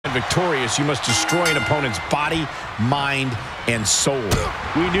victorious, you must destroy an opponent's body, mind, and soul.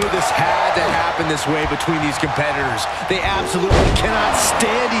 We knew this had to happen this way between these competitors. They absolutely cannot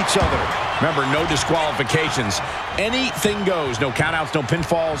stand each other. Remember, no disqualifications. Anything goes. No countouts, no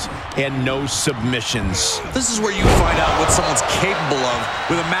pinfalls, and no submissions. This is where you find out what someone's capable of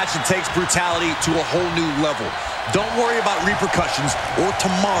with a match that takes brutality to a whole new level. Don't worry about repercussions or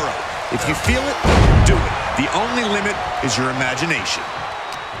tomorrow. If you feel it, do it. The only limit is your imagination.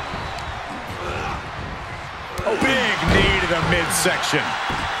 Oh, big knee to the midsection.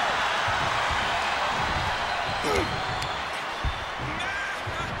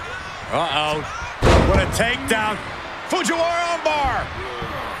 Uh-oh. What a takedown. Fujiwara armbar.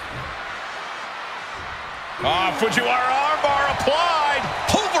 Fujiwara armbar applied.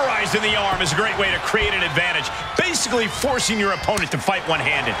 Pulverizing the arm is a great way to create an advantage. Basically forcing your opponent to fight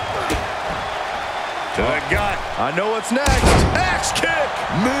one-handed. To the gut. I know what's next. Axe kick.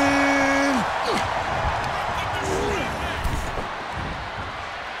 Man.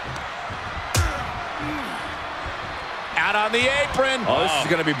 Out on the apron. Oh, this is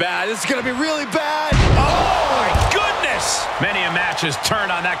going to be bad. This is going to be really bad. Oh, my goodness. Many a match has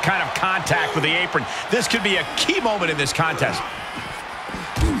turned on that kind of contact with the apron. This could be a key moment in this contest.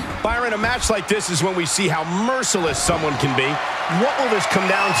 Byron, a match like this is when we see how merciless someone can be. What will this come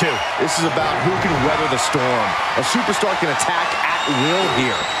down to? This is about who can weather the storm. A superstar can attack at will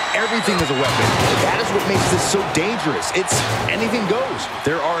here. Everything is a weapon. That is what makes this so dangerous. It's anything goes.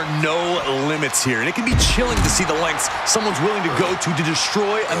 There are no limits here, and it can be chilling to see the lengths someone's willing to go to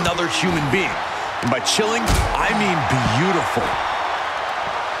destroy another human being. And by chilling, I mean beautiful.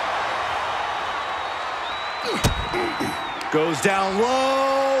 Goes down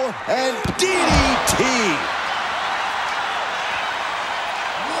low, and DDT.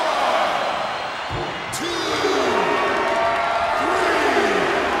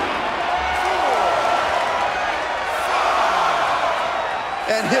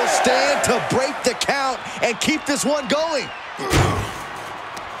 And he'll stand to break the count and keep this one going.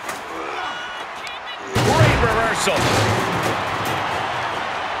 Great reversal.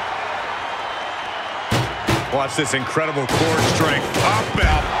 Watch this incredible core strength. Up and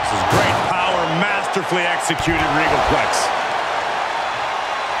up. This is great power, masterfully executed Regalplex.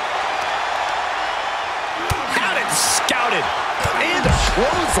 Had it scouted. And a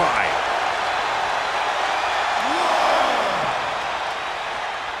clothesline.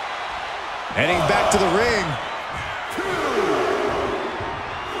 Heading back to the ring. 2,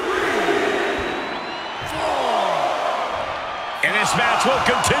 3, 4. And this match will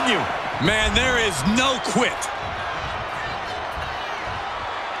continue. Man, there is no quit.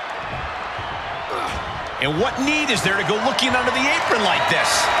 And what need is there to go looking under the apron like this?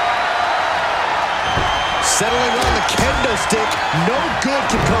 Settling on the kendo stick. No good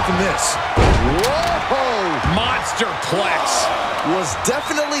can come from this. Whoa! Monsterplex. Was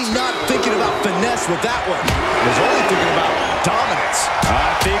definitely not thinking about finesse with that one. Was only thinking about dominance.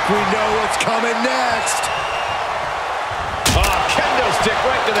 I think we know what's coming next. Kendo stick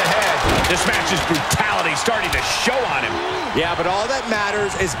right to the head. This match's brutality starting to show on him. Yeah, but all that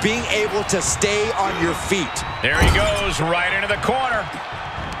matters is being able to stay on your feet. There he goes, right into the corner.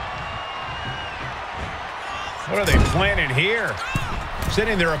 What are they planning here?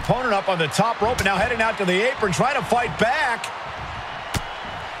 Setting their opponent up on the top rope and now heading out to the apron, trying to fight back.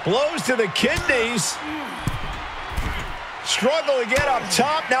 Blows to the kidneys. Struggle to get up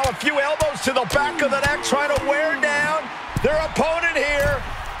top. Now a few elbows to the back of the neck, trying to wear down their opponent here.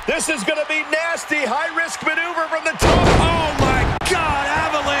 This is going to be nasty. High-risk maneuver from the top. Oh, my God.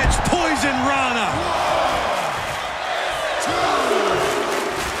 Avalanche poison Rana. 2.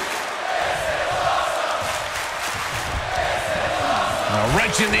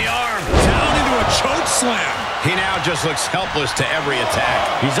 Wrench in the arm. Down into a choke slam. He now just looks helpless to every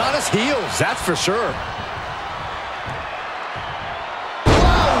attack. He's on his heels, that's for sure.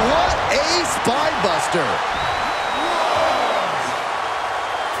 Wow, what a spine buster.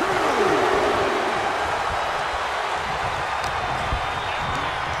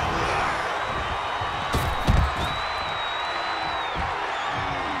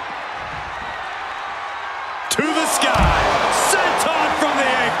 2. To the sky. Senton from the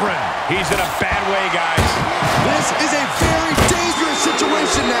apron. He's in a bad way, guys. This is a very dangerous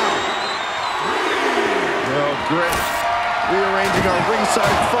situation now. Oh, great. Rearranging our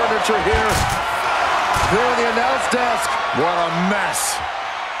ringside furniture here. Clearing the announce desk. What a mess.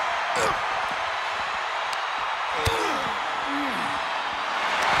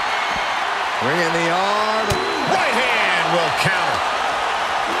 Bringing the arm. Right hand will counter.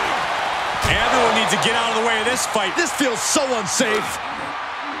 Everyone needs to get out of the way of this fight. This feels so unsafe.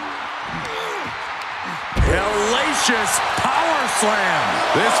 vicious power slam.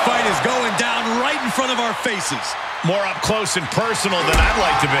 This fight is going down right in front of our faces. More up close and personal than I'd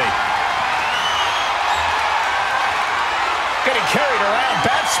like to be. Getting carried around.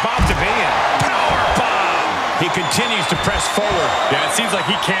 Bad spot to be in. Power bomb. He continues to press forward. Yeah, it seems like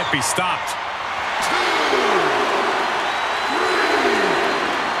he can't be stopped. 2,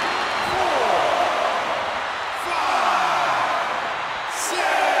 5,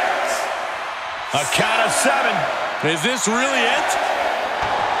 6. A count of 7. Is this really it?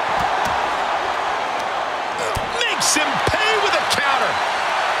 Makes him pay with a counter.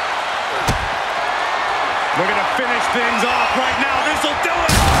 We're going to finish things off right now. This will do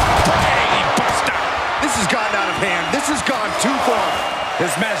it. Brain buster. This has gotten out of hand. This has gone too far.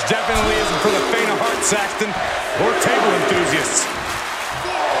 This match definitely isn't for the faint of heart, Saxton, or table enthusiasts.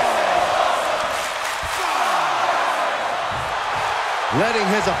 4, 5. Letting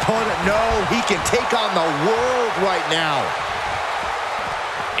his opponent know he can take on the world right now.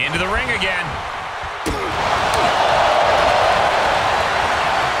 Into the ring again.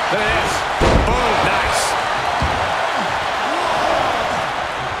 Look at this. Boom. Nice.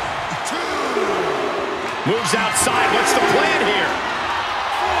 1, 2. Moves outside. What's the plan here?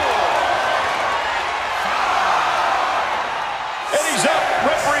 4, 5. And he's up.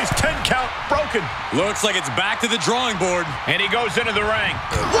 Referee's 10 count broken. Looks like it's back to the drawing board. And he goes into the ring.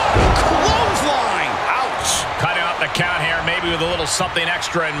 What a clothesline! Ouch. Cutting out the count here, maybe with a little something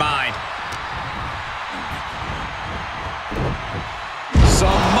extra in mind.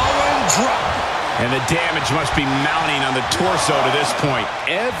 Samoan drop. And the damage must be mounting on the torso to this point.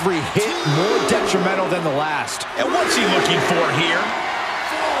 Every hit more detrimental than the last. And what's he looking for here?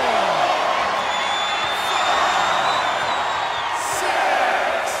 4,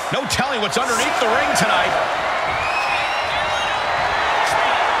 5, 6. No telling what's underneath the ring tonight.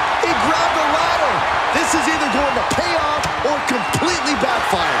 He grabbed the ladder. This is either going to pay off or completely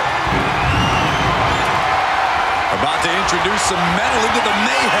backfire. About to introduce some metal into the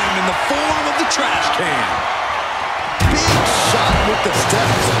mayhem in the form of the trash can. Big shot with the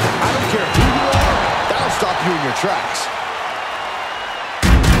steps. I don't care who you are, that'll stop you in your tracks.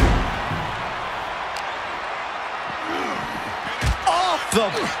 Off the...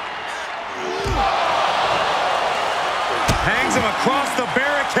 Hangs him across the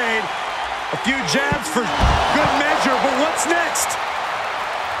barricade. A few jabs for good measure, but what's next?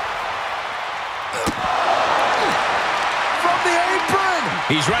 From the apron!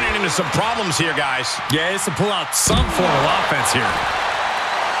 He's running into some problems here, guys. Yeah, he has to pull out some form of offense here. 1,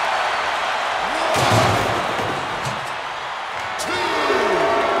 2, 3,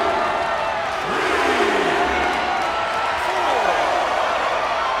 4,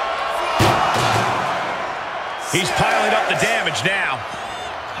 5. He's piling up the damage now.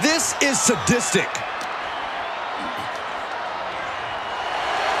 This is sadistic.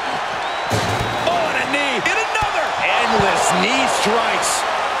 Oh, and a knee. And another. Endless knee strikes.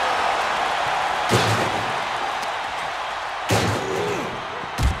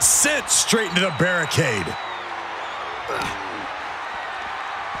 Sent straight into the barricade.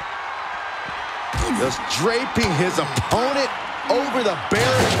 Just draping his opponent over the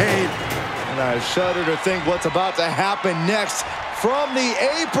barricade. And I shudder to think what's about to happen next. From the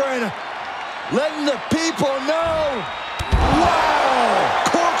apron, letting the people know. Wow!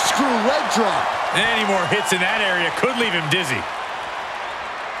 Corkscrew leg drop. Any more hits in that area could leave him dizzy.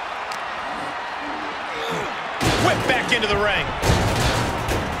 Whip back into the ring.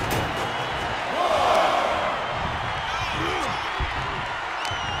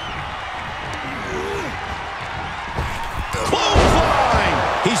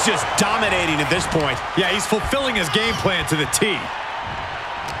 He's just dominating at this point. Yeah, he's fulfilling his game plan to the T.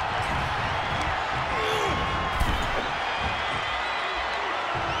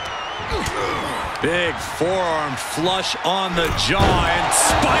 Big forearm flush on the jaw and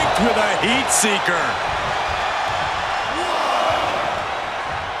spiked with a heat seeker.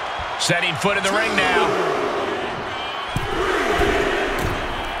 Setting foot in the ring now.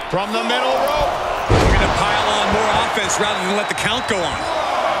 From the middle rope. We're going to pile on more offense rather than let the count go on.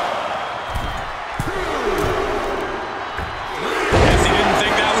 Guess he didn't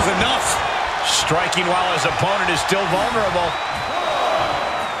think that was enough. Striking while his opponent is still vulnerable.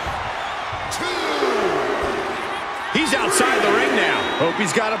 2. He's outside the ring now. Hope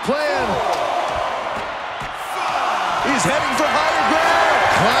he's got a plan. 5. He's heading for higher ground.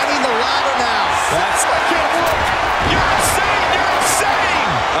 Climbing the ladder now. That's... That can't work. You're insane! You're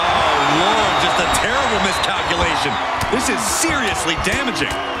insane! Oh, Lord, just a terrible miscalculation. This is seriously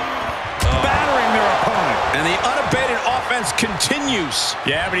damaging. Battering their opponent. And the unabated offense continues.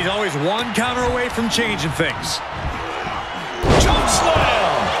 Yeah, but he's always one counter away from changing things.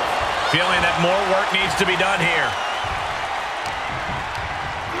 slam. Feeling that more work needs to be done here.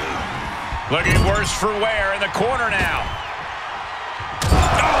 Looking worse for wear in the corner now.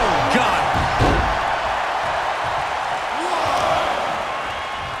 Oh, God.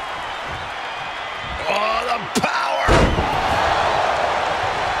 Oh, the power.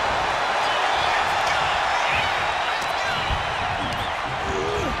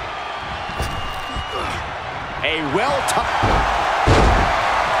 A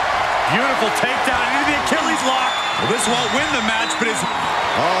beautiful takedown into the Achilles lock. Well, this won't win the match, but it's...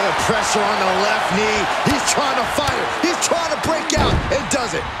 Oh, the pressure on the left knee. He's trying to fight it. He's trying to break out and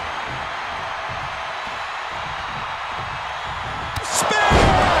does it. Spear!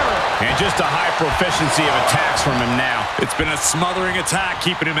 And just a high proficiency of attacks from him now. It's been a smothering attack,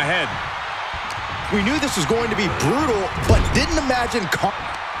 keeping him ahead. We knew this was going to be brutal, but didn't imagine...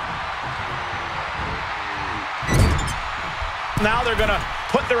 Now they're going to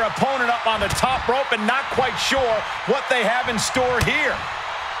put their opponent up on the top rope and not quite sure what they have in store here.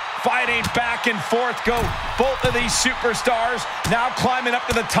 Fighting back and forth go both of these superstars. Now climbing up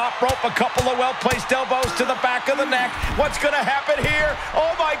to the top rope. A couple of well-placed elbows to the back of the neck. What's going to happen here?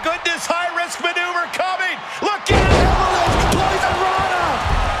 Oh, my goodness. High-risk maneuver coming. Look at it. Poison Rana.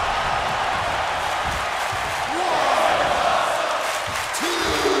 1,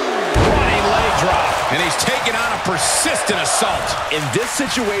 2, 3. Running leg drop. And he's taking on a persistent assault. In this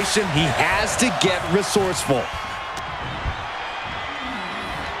situation, he has to get resourceful.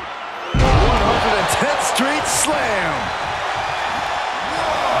 110th Street Slam.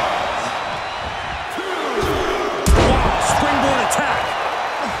 1, 2. Wow, springboard attack.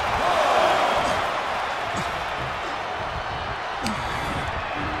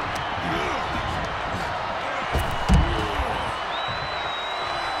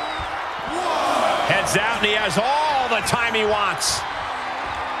 Heads out, and he has all the time he wants.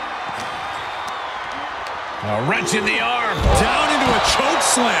 A wrench in the arm. Down into a choke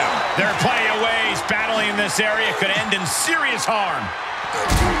slam. There are plenty of ways battling in this area could end in serious harm.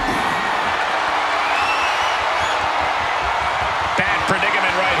 Bad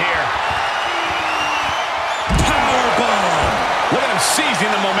predicament right here. Powerbomb. Look at him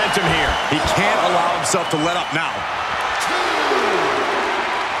seizing the momentum here. He can't allow himself to let up now.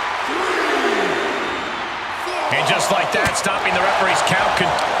 And just like that, stopping the referee's count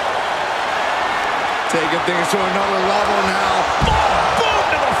could... Taking things to another level now. Boom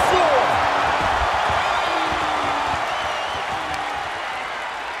to the floor.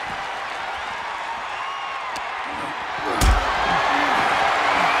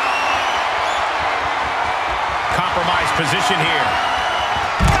 Compromised position here.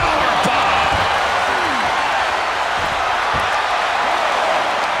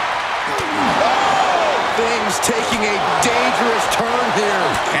 Taking a dangerous turn here.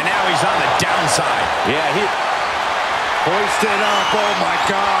 And now he's on the downside. Yeah, he hoisted up. Oh, my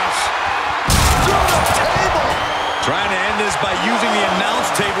gosh. Through the table. Trying to end this by using the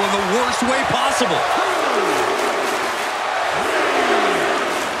announce table in the worst way possible.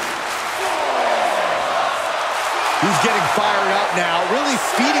 He's getting fired up now, really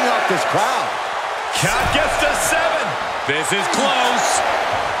feeding up this crowd. Count gets to 7. This is close.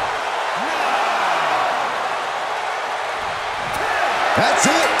 That's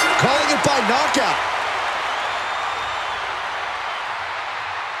it. Calling it by knockout.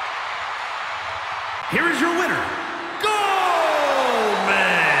 Here is your winner, Goldberg.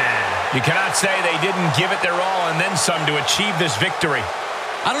 You cannot say they didn't give it their all and then some to achieve this victory.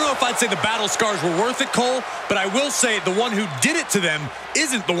 I don't know if I'd say the battle scars were worth it, Cole, but I will say the one who did it to them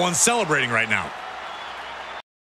isn't the one celebrating right now.